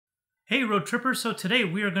Hey road trippers, so today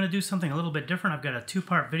we are going to do something a little bit different. I've got a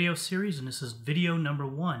two-part video series and this is video number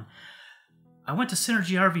 1. I went to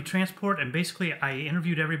Synergy RV Transport and basically I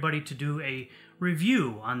interviewed everybody to do a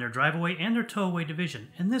review on their Driveaway and their towaway division.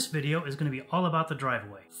 And this video is going to be all about the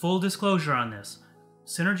Driveaway. Full disclosure on this,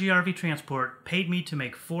 Synergy RV Transport paid me to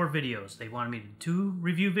make 4 videos. They wanted me to do 2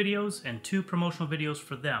 review videos and 2 promotional videos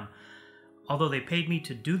for them. Although they paid me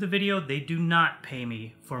to do the video, they do not pay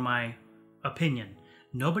me for my opinion.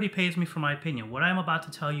 Nobody pays me for my opinion. What I'm about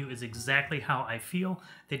to tell you is exactly how I feel.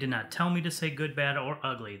 They did not tell me to say good, bad, or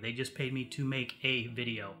ugly. They just paid me to make a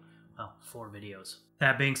video. Well, 4 videos.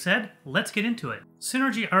 That being said, let's get into it.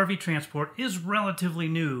 Synergy RV Transport is relatively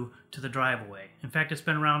new to the Driveaway. In fact, it's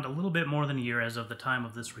been around a little bit more than a year as of the time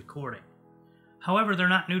of this recording. However, they're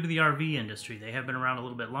not new to the RV industry. They have been around a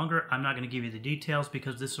little bit longer. I'm not going to give you the details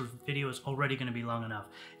because this video is already going to be long enough.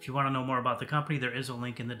 If you want to know more about the company, there is a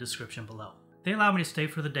link in the description below. They allowed me to stay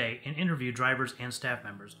for the day and interview drivers and staff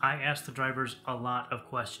members. I asked the drivers a lot of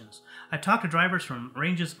questions. I talked to drivers from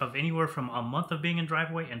ranges of anywhere from a month of being in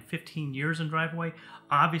Driveaway and 15 years in Driveaway.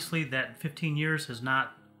 Obviously, that 15 years is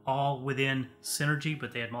not all within Synergy,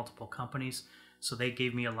 but they had multiple companies, so they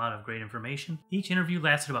gave me a lot of great information. Each interview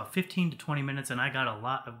lasted about 15 to 20 minutes, and I got a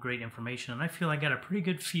lot of great information, and I feel I got a pretty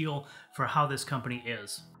good feel for how this company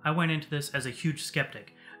is. I went into this as a huge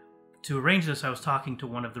skeptic. To arrange this, I was talking to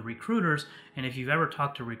one of the recruiters, and if you've ever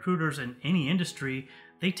talked to recruiters in any industry,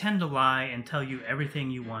 they tend to lie and tell you everything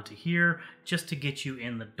you want to hear just to get you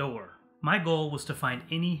in the door. My goal was to find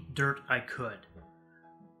any dirt I could.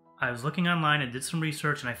 I was looking online and did some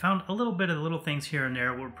research, and I found a little bit of little things here and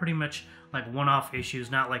there were pretty much like one-off issues,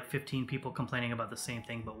 not like 15 people complaining about the same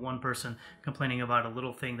thing, but one person complaining about a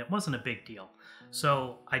little thing that wasn't a big deal.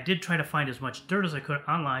 So I did try to find as much dirt as I could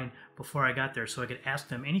online before I got there so I could ask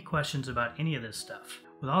them any questions about any of this stuff.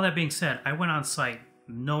 With all that being said, I went on site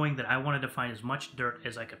knowing that I wanted to find as much dirt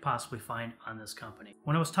as I could possibly find on this company.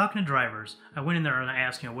 When I was talking to drivers, I went in there and I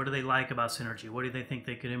asked, what do they like about Synergy? What do they think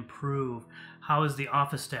they could improve? How is the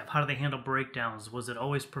office staff? How do they handle breakdowns? Was it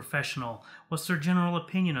always professional? What's their general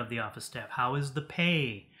opinion of the office staff? How is the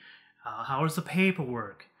pay? How is the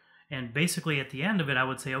paperwork? And basically at the end of it, I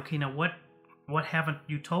would say, okay, now what haven't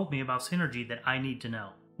you told me about Synergy that I need to know?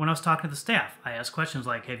 When I was talking to the staff, I asked questions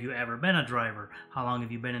like, have you ever been a driver? How long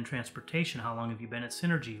have you been in transportation? How long have you been at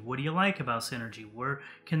Synergy? What do you like about Synergy? Where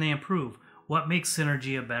can they improve? What makes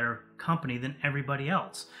Synergy a better company than everybody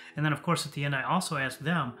else? And then of course at the end I also asked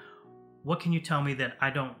them, what can you tell me that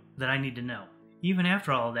I need to know? Even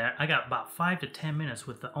after all of that, I got about 5 to 10 minutes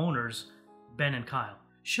with the owners, Ben and Kyle.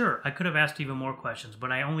 Sure, I could have asked even more questions,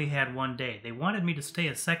 but I only had one day. They wanted me to stay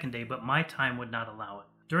a second day, but my time would not allow it.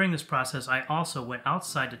 During this process, I also went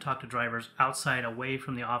outside to talk to drivers outside away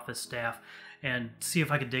from the office staff and see if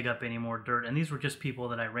I could dig up any more dirt. And these were just people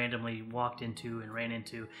that I randomly walked into and ran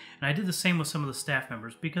into. And I did the same with some of the staff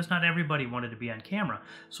members because not everybody wanted to be on camera.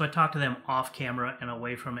 So I talked to them off camera and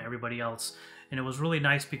away from everybody else. And it was really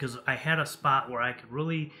nice because I had a spot where I could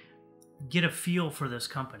really get a feel for this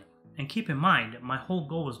company. And keep in mind, my whole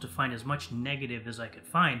goal was to find as much negative as I could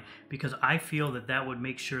find because I feel that that would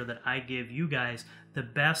make sure that I give you guys the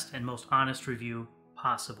best and most honest review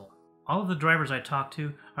possible. All of the drivers I talk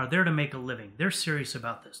to are there to make a living. They're serious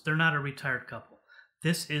about this. They're not a retired couple.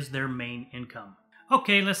 This is their main income.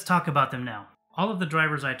 Okay, let's talk about them now. All of the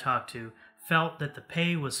drivers I talked to felt that the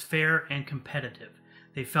pay was fair and competitive.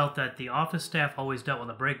 They felt that the office staff always dealt with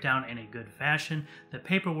a breakdown in a good fashion, the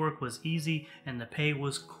paperwork was easy, and the pay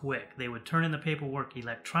was quick. They would turn in the paperwork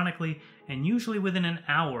electronically, and usually within an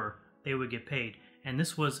hour they would get paid. And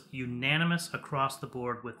this was unanimous across the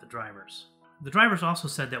board with the drivers. The drivers also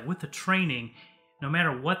said that with the training, no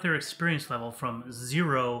matter what their experience level, from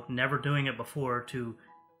 0, never doing it before, to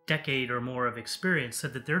decade or more of experience,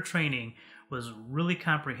 said that their training was really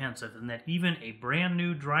comprehensive and that even a brand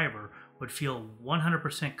new driver would feel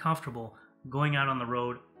 100% comfortable going out on the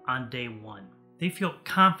road on day 1. They feel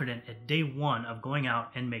confident at day 1 of going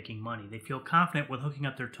out and making money. They feel confident with hooking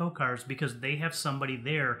up their tow cars because they have somebody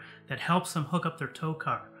there that helps them hook up their tow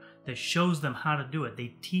car, that shows them how to do it.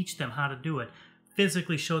 They teach them how to do it,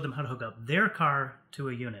 physically show them how to hook up their car to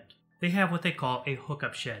a unit. They have what they call a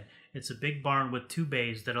hookup shed. It's a big barn with 2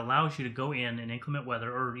 bays that allows you to go in inclement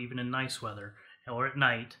weather or even in nice weather or at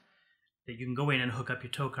night that you can go in and hook up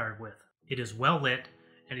your tow car with. It is well lit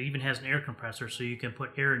and it even has an air compressor so you can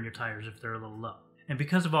put air in your tires if they're a little low. And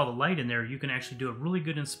because of all the light in there, you can actually do a really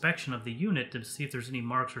good inspection of the unit to see if there's any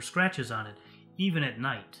marks or scratches on it, even at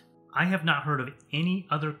night. I have not heard of any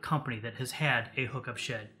other company that has had a hookup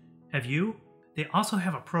shed. Have you? They also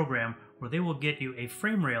have a program where they will get you a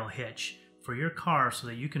frame rail hitch for your car so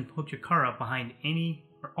that you can hook your car up behind any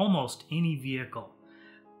or almost any vehicle.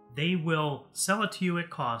 They will sell it to you at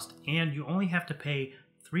cost, and you only have to pay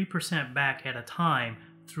 3% back at a time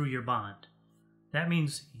through your bond. That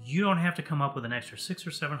means you don't have to come up with an extra $600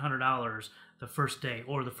 or $700 the first day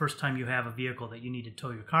or the first time you have a vehicle that you need to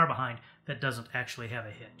tow your car behind that doesn't actually have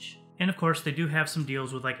a hitch. And of course, they do have some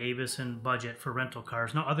deals with like Avis and Budget for rental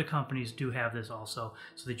cars. Now, other companies do have this also,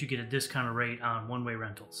 so that you get a discounted rate on one-way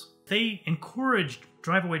rentals. They encouraged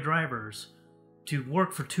Driveaway drivers to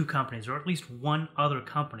work for two companies, or at least one other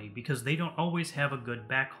company, because they don't always have a good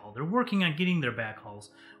backhaul. They're working on getting their backhauls,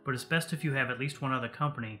 but it's best if you have at least one other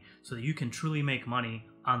company so that you can truly make money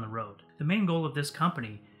on the road. The main goal of this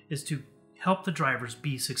company is to help the drivers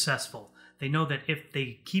be successful. They know that if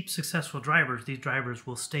they keep successful drivers, these drivers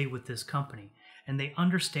will stay with this company, and they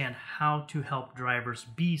understand how to help drivers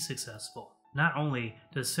be successful. Not only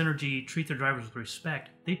does Synergy treat their drivers with respect,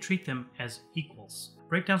 they treat them as equals.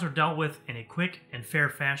 Breakdowns are dealt with in a quick and fair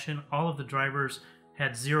fashion. All of the drivers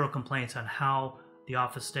had zero complaints on how the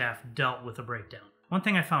office staff dealt with a breakdown. One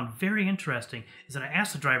thing I found very interesting is that I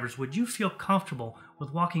asked the drivers, would you feel comfortable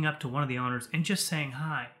with walking up to one of the owners and just saying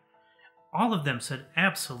hi? All of them said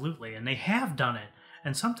absolutely, and they have done it.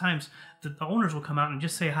 And sometimes the owners will come out and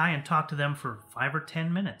just say hi and talk to them for 5 or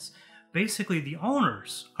 10 minutes. Basically, the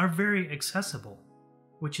owners are very accessible,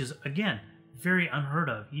 which is, again, very unheard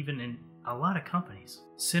of, even in a lot of companies.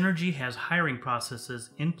 Synergy has hiring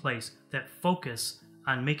processes in place that focus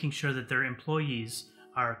on making sure that their employees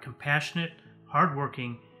are compassionate,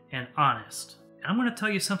 hardworking, and honest. And I'm going to tell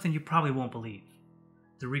you something you probably won't believe.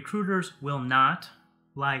 The recruiters will not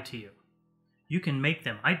lie to you. You can make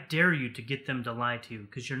them. I dare you to get them to lie to you,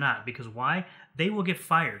 because you're not. Because why? They will get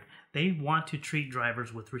fired. They want to treat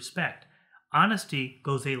drivers with respect. Honesty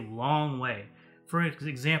goes a long way. For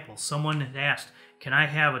example, someone had asked, can I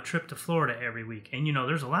have a trip to Florida every week? And you know,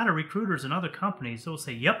 there's a lot of recruiters and other companies that will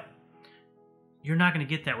say, yep. You're not going to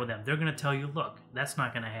get that with them. They're going to tell you, look, that's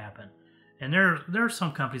not going to happen. And there are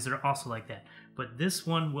some companies that are also like that. But this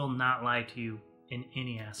one will not lie to you in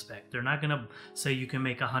any aspect. They're not going to say you can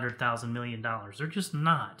make $100,000 $1 million. They're just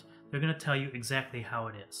not. They're going to tell you exactly how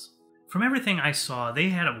it is. From everything I saw, they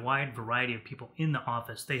had a wide variety of people in the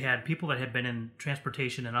office. They had people that had been in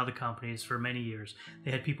transportation and other companies for many years.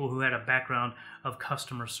 They had people who had a background of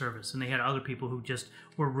customer service, and they had other people who just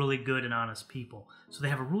were really good and honest people. So they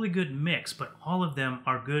have a really good mix, but all of them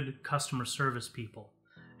are good customer service people.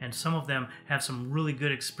 And some of them have some really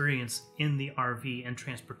good experience in the RV and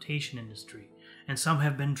transportation industry. And some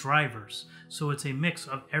have been drivers. So it's a mix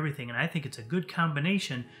of everything, and I think it's a good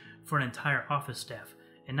combination for an entire office staff.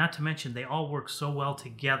 And not to mention, they all work so well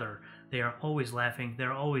together. They are always laughing,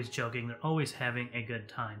 they're always joking, they're always having a good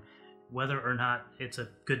time, whether or not it's a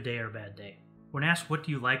good day or bad day. When asked, what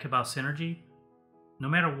do you like about Synergy? No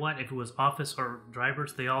matter what, if it was office or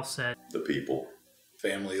drivers, they all said, the people.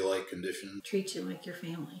 Family-like condition. Treat you like your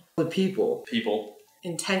family. The people. People.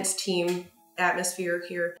 Intense team atmosphere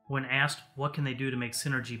here. When asked, what can they do to make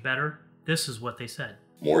Synergy better? This is what they said.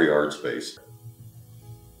 More yard space.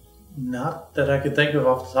 Not that I could think of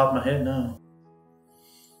off the top of my head, no.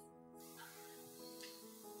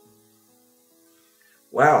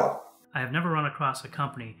 Wow. I have never run across a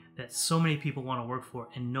company that so many people want to work for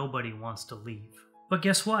and nobody wants to leave. But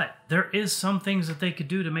guess what? There is some things that they could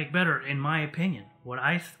do to make better, in my opinion. What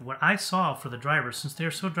I saw for the drivers, since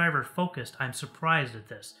they're so driver focused, I'm surprised at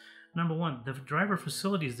this. Number one, the driver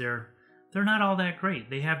facilities there, they're not all that great.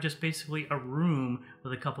 They have just basically a room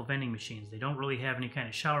with a couple vending machines. They don't really have any kind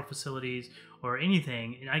of shower facilities or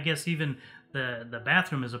anything. And I guess even the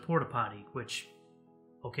bathroom is a porta potty, which,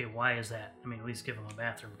 okay, why is that? I mean, at least give them a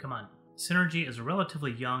bathroom. Come on. Synergy is a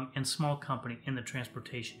relatively young and small company in the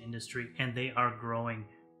transportation industry, and they are growing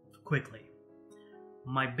quickly.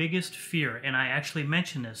 My biggest fear, and I actually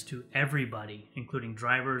mention this to everybody, including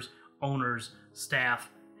drivers, owners,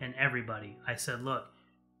 staff, and everybody, I said, look,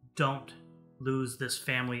 don't lose this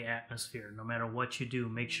family atmosphere. No matter what you do,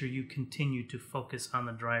 make sure you continue to focus on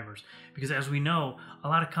the drivers. Because as we know, a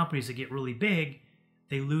lot of companies that get really big,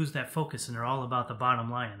 they lose that focus and they're all about the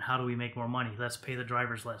bottom line and how do we make more money? Let's pay the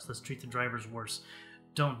drivers less. Let's treat the drivers worse.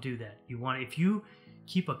 Don't do that. If you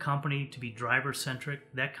keep a company to be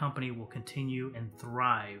driver-centric, that company will continue and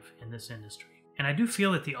thrive in this industry. And I do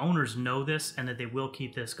feel that the owners know this and that they will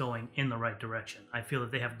keep this going in the right direction. I feel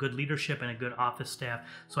that they have good leadership and a good office staff,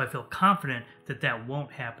 so I feel confident that that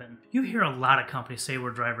won't happen. You hear a lot of companies say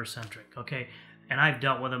we're driver-centric, okay? And I've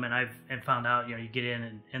dealt with them and I've found out, you get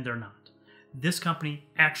in and they're not. This company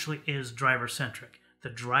actually is driver-centric. The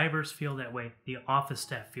drivers feel that way. The office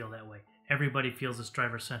staff feel that way. Everybody feels it's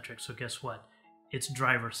driver-centric, so guess what? It's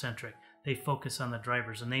driver-centric. They focus on the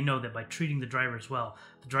drivers, and they know that by treating the drivers well,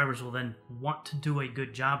 the drivers will then want to do a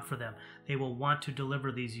good job for them. They will want to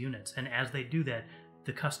deliver these units, and as they do that,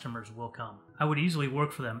 the customers will come. I would easily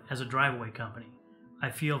work for them as a Driveaway company. I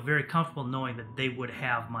feel very comfortable knowing that they would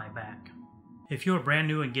have my back. If you're brand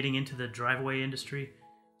new and getting into the Driveaway industry,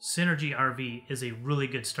 Synergy RV is a really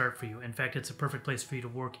good start for you. In fact, it's a perfect place for you to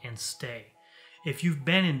work and stay. If you've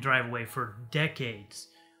been in Driveaway for decades,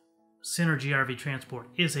 Synergy RV Transport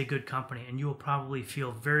is a good company, and you will probably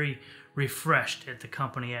feel very refreshed at the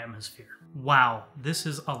company atmosphere. Wow, this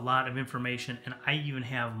is a lot of information, and I even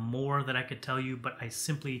have more that I could tell you, but I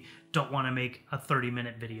simply don't want to make a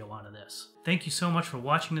 30-minute video out of this. Thank you so much for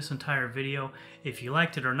watching this entire video. If you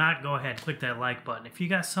liked it or not, go ahead, click that like button. If you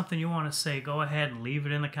got something you want to say, go ahead and leave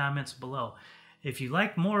it in the comments below. If you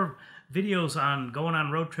like more videos on going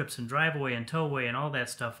on road trips and Driveaway and Towaway and all that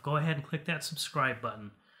stuff, go ahead and click that subscribe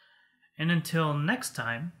button. And until next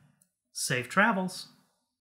time, safe travels.